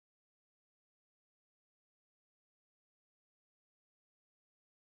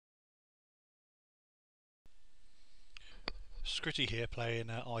Scritty here playing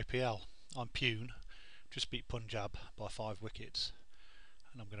IPL. I'm Pune, just beat Punjab by 5 wickets,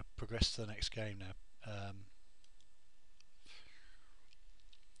 and I'm going to progress to the next game now.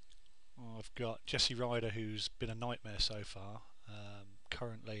 I've got Jesse Ryder, who's been a nightmare so far.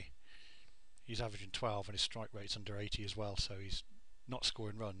 Currently, he's averaging 12 and his strike rate's under 80 as well, so he's not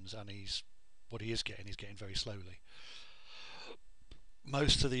scoring runs, and what he is getting, he's getting very slowly.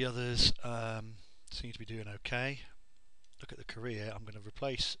 Most of the others seem to be doing okay. Look at the career. I'm going to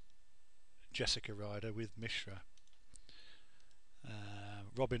replace Jessica Ryder with Mishra.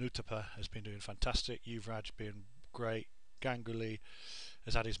 Robin Uthappa has been doing fantastic. Yuvraj been great. Ganguly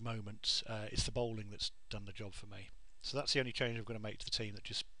has had his moments. It's the bowling that's done the job for me. So that's the only change I'm going to make to the team that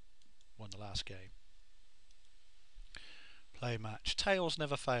just won the last game. Play match. Tails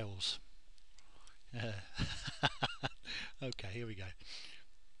never fails. Yeah. Okay, here we go.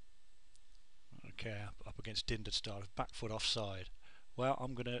 Okay, up against Dinder start of back foot offside. Well,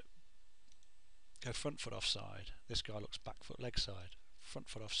 I'm going to go front foot offside. This guy looks back foot leg side. Front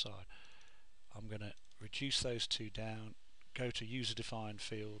foot offside. I'm going to reduce those two down. Go to user defined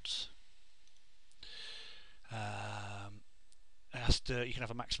fields. You can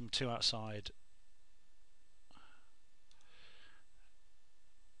have a maximum 2 outside.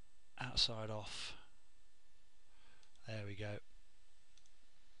 Outside off. There we go.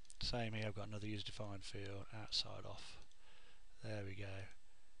 Same here, I've got another user defined field. Outside off. There we go.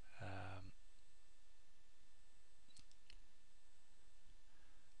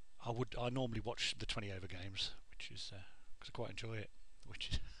 I normally watch the 20 over games, which is because I quite enjoy it.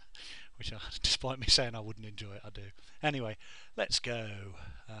 Which despite me saying I wouldn't enjoy it, I do. Anyway, let's go.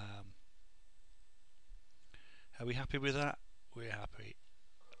 Are we happy with that? We're happy.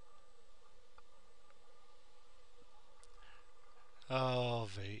 Oh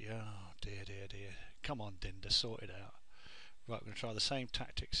dear. Come on, Dinder, sort it out. Right, we're going to try the same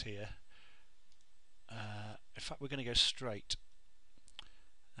tactics here. In fact, we're going to go straight.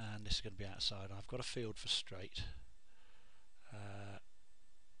 And this is going to be outside. I've got a field for straight.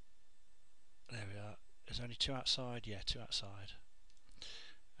 There we are. There's only 2 outside. Yeah, 2 outside.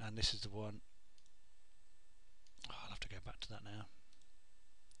 And this is the one. Oh, I'll have to go back to that now.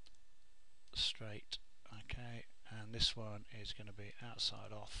 Straight. Okay. And this one is going to be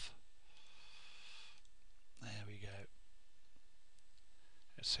outside off. There we go.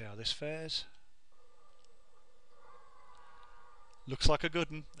 Let's see how this fares. Looks like a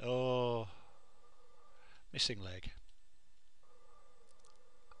good one. Oh, missing leg.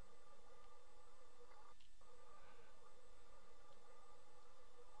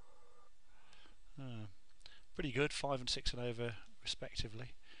 Pretty good, 5 and 6 and over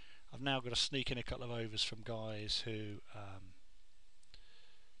respectively. I've now got to sneak in a couple of overs from guys who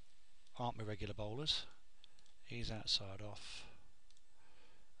aren't my regular bowlers. He's outside off.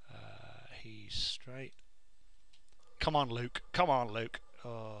 He's straight. Come on, Luke. Come on, Luke.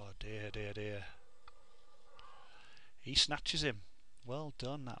 Oh, dear. He snatches him. Well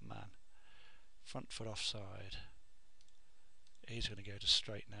done, that man. Front foot offside. He's going to go to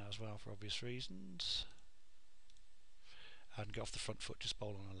straight now as well for obvious reasons. And get off the front foot, just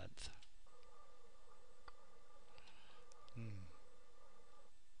bowl on a length.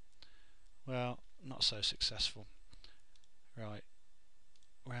 Well, not so successful. Right.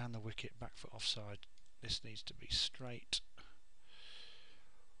 Round the wicket, back foot offside. This needs to be straight.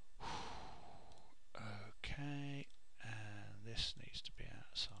 Okay, and this needs to be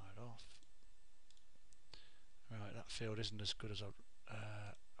outside off. Right, that field isn't as good as I'm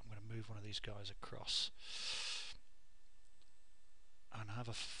going to move one of these guys across and have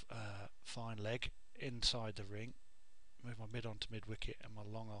a fine leg inside the ring. Move my mid on to mid wicket and my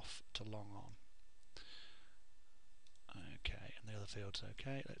long off to long on. Okay, and the other field's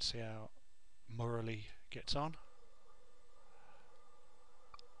okay. Let's see how Murali gets on.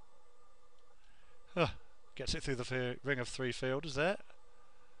 Gets it through the ring of 3 fielders there.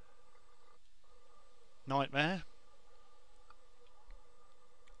 Nightmare.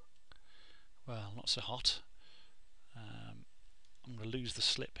 Well, not so hot. I'm going to lose the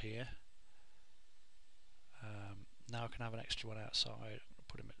slip here. Now I can have an extra one outside.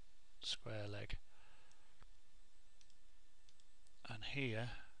 Put him at square leg. And here,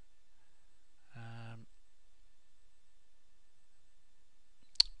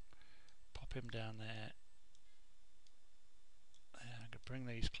 pop him down there. And I'm going to bring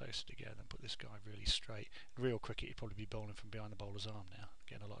these closer together and put this guy really straight. In real cricket, he'd probably be bowling from behind the bowler's arm now.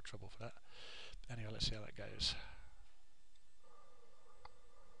 Getting a lot of trouble for that. But anyway, let's see how that goes.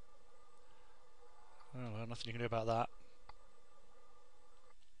 Well, nothing you can do about that.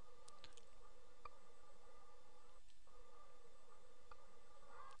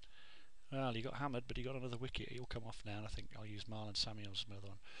 Well, he got hammered, but he got another wicket. He'll come off now, and I think I'll use Marlon Samuels another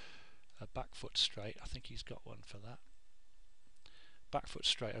one. Back foot straight. I think he's got one for that. Back foot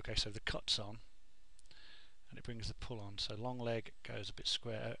straight. Okay, so the cut's on, and it brings the pull on. So long leg goes a bit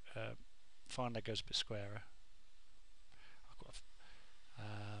square. Fine leg goes a bit squarer.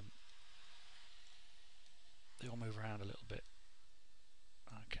 They all move around a little bit.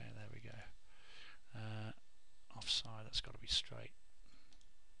 Okay, there we go. Offside. That's got to be straight.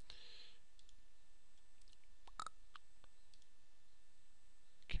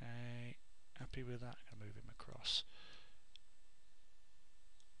 Okay, happy with that. I'm going to move him across.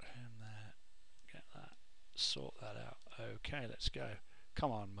 And there, get that, sort that out. Okay, let's go.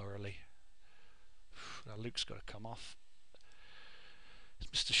 Come on, Murali. Now Luke's got to come off. It's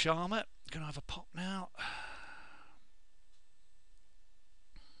Mr. Sharma going to have a pop now.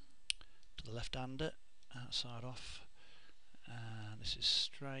 To the left-hander, outside off. And this is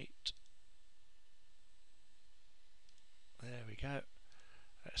straight. There we go.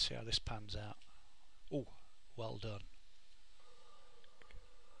 Let's see how this pans out. Oh, well done.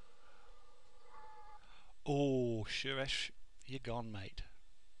 Oh, Suresh, you're gone, mate.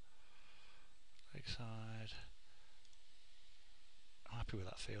 Leg side. I'm happy with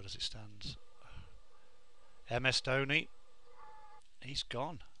that field as it stands. MS Dhoni, he's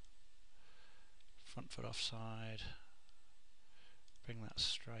gone. Front foot offside. Bring that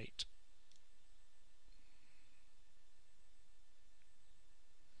straight.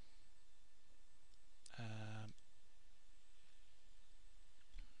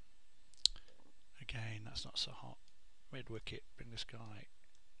 Again, that's not so hot. Mid wicket, bring this guy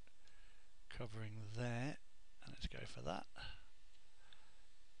covering there, and let's go for that.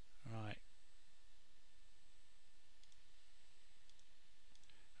 Right.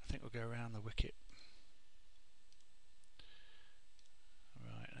 I think we'll go around the wicket.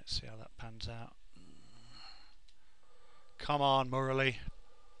 Right, let's see how that pans out. Come on, Murali.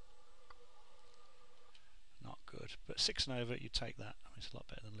 Not good, but 6 and over, you take that. I mean, it's a lot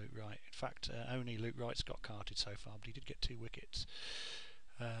better than Luke Wright. In fact, only Luke Wright's got carted so far, but he did get 2 wickets.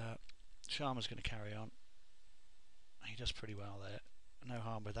 Sharma's going to carry on. He does pretty well there. No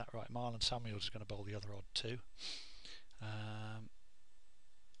harm with that. Right, Marlon Samuels is going to bowl the other odd too.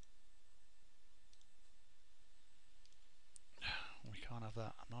 We can't have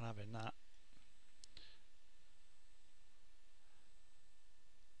that. I'm not having that.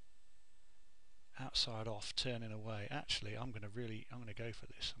 Outside off, turning away. Actually, I'm going to go for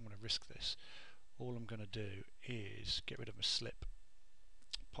this. I'm going to risk this. All I'm going to do is get rid of my slip,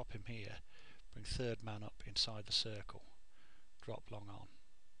 pop him here, bring third man up inside the circle, drop long on,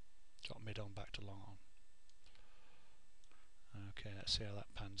 drop mid on back to long on. Okay, let's see how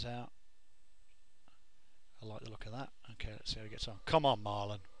that pans out. I like the look of that. Okay, let's see how he gets on. Come on,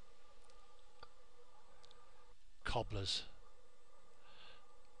 Marlon. Cobblers.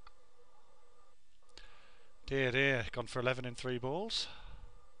 Dear, dear, gone for 11 in 3 balls.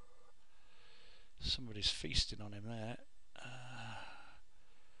 Somebody's feasting on him there.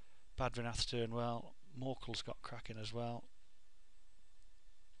 Badrinath's doing well. Morkel's got cracking as well.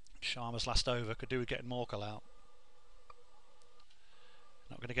 Sharma's last over could do with getting Morkel out.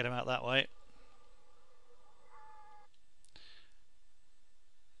 Not going to get him out that way.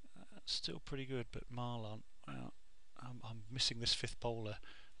 Still pretty good, but Marlon, well, I'm missing this 5th bowler.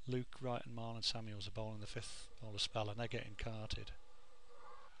 Luke Wright and Marlon Samuels are bowling the 5th bowler spell, and they're getting carted.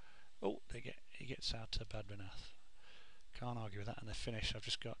 Oh, he gets out to Badrinath. Can't argue with that, and they finish. I've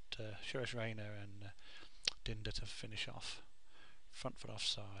just got Suresh Raina and Dinder to finish off. Front foot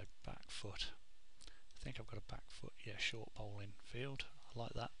offside, back foot. I think I've got a back foot, yeah, short bowling field. I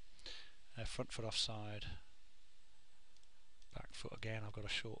like that. Front foot offside, back foot again. I've got a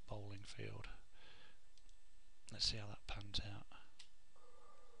short bowling field. Let's see how that pans out.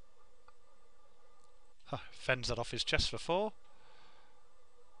 Huh, fends that off his chest for 4.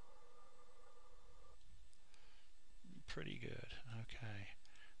 Pretty good. Okay.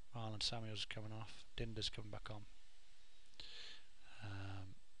 Marlon Samuels is coming off. Dinder's coming back on.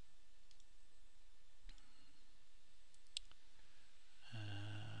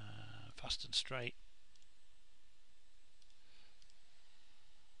 Fast and straight.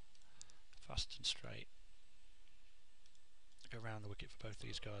 Fast and straight. Go around the wicket for both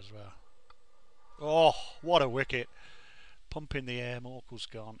these guys as well. Oh, what a wicket! Pump in the air, Morkel's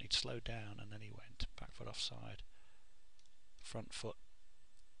gone. He'd slowed down and then he went. Back foot offside. Front foot.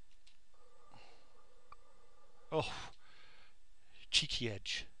 Oh, cheeky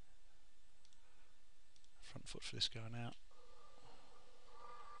edge. Front foot for this guy now.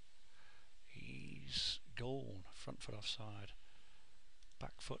 He's gone. Front foot offside.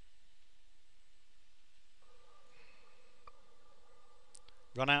 Back foot.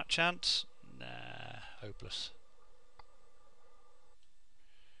 Run out chance? Nah, hopeless.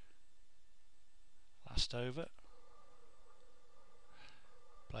 Last over.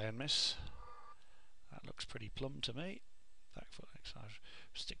 Play and miss. That looks pretty plumb to me. Back foot exercise.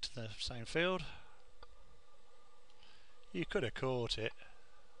 Stick to the same field. You could have caught it.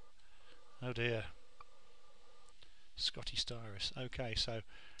 Oh dear. Scotty Styrus. Okay, so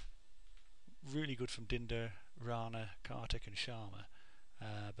really good from Dinder, Rana, Kartik and Sharma.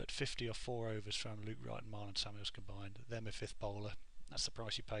 But 50 or 4 overs from Luke Wright and Marlon Samuels combined. Them a fifth bowler. That's the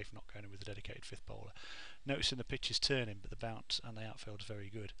price you pay for not going in with a dedicated fifth bowler. Noticing the pitch is turning, but the bounce and the outfield is very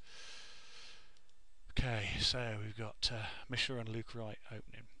good. Okay, so we've got Mishra and Luke Wright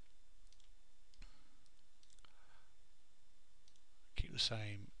opening. Keep the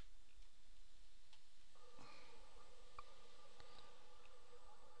same.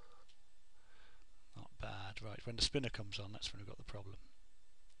 Not bad. Right, when the spinner comes on, that's when we've got the problem.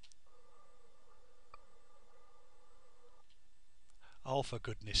 Oh, for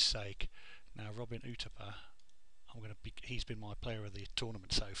goodness sake. Now, Robin Uthappa, he's been my player of the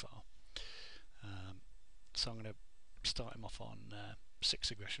tournament so far. So I'm going to start him off on 6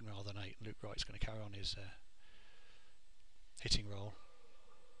 aggression rather than 8. Luke Wright's going to carry on his hitting role.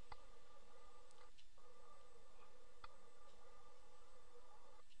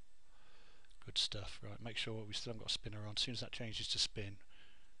 Good stuff. Right, make sure we still haven't got a spinner on. As soon as that changes to spin,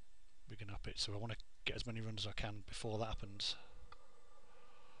 we can up it. So I want to get as many runs as I can before that happens.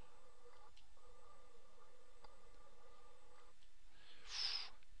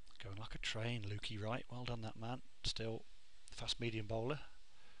 Going like a train, Lukey Wright. Well done, that man. Still fast medium bowler.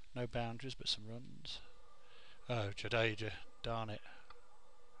 No boundaries, but some runs. Oh, Jadeja. Darn it.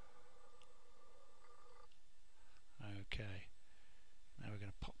 Okay. Now we're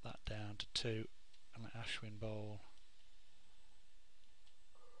going to pop that down to 2 and let Ashwin bowl.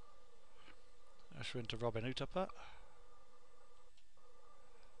 Ashwin to Robin Uthappa.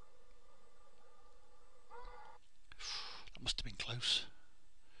 That must have been close.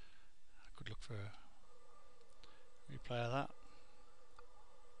 I could look for a replay of that.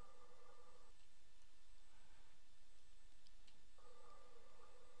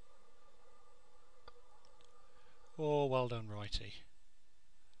 Oh, well done, righty.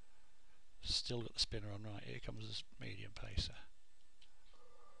 Still got the spinner on right. Here comes this medium pacer.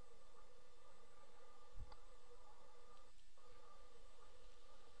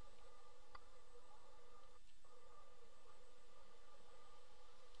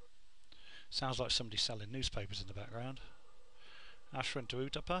 Sounds like somebody selling newspapers in the background. Ashwin to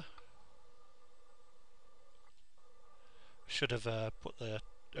Uthappa. Should have put the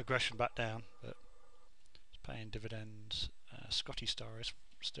aggression back down, but it's paying dividends. Scotty Styrus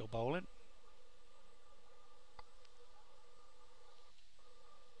still bowling.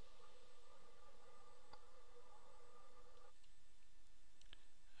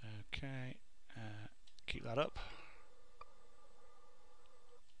 Okay, keep that up.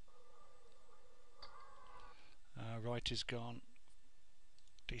 Right is gone.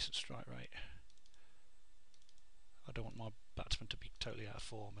 Decent strike rate. I don't want my batsman to be totally out of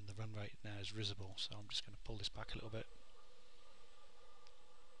form, and the run rate now is risible, so I'm just going to pull this back a little bit.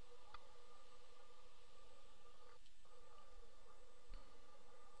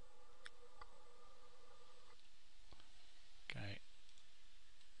 Okay.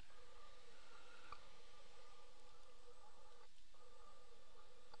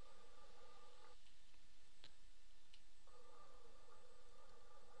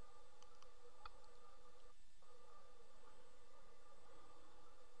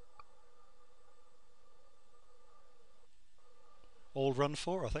 All run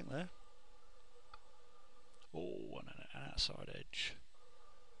for, I think, there. Oh, and an outside edge.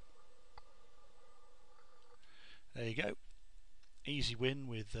 There you go. Easy win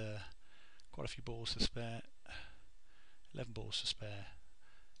with quite a few balls to spare. 11 balls to spare.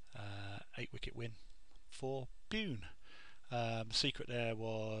 8 wicket win for Pune. The secret there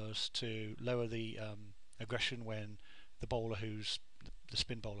was to lower the aggression when the bowler the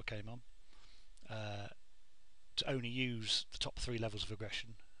spin bowler came on. To only use the top 3 levels of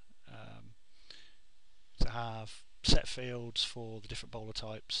aggression. To have set fields for the different bowler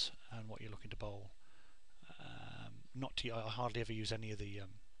types and what you're looking to bowl. I hardly ever use any of the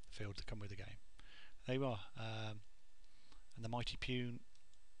fields that come with the game. There you are. And the mighty Pune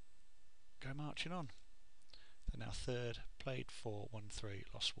go marching on. They're now 3rd, played 4, won 3,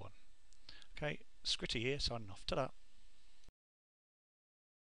 lost 1. Okay, Scritty here, signing off. Ta-da!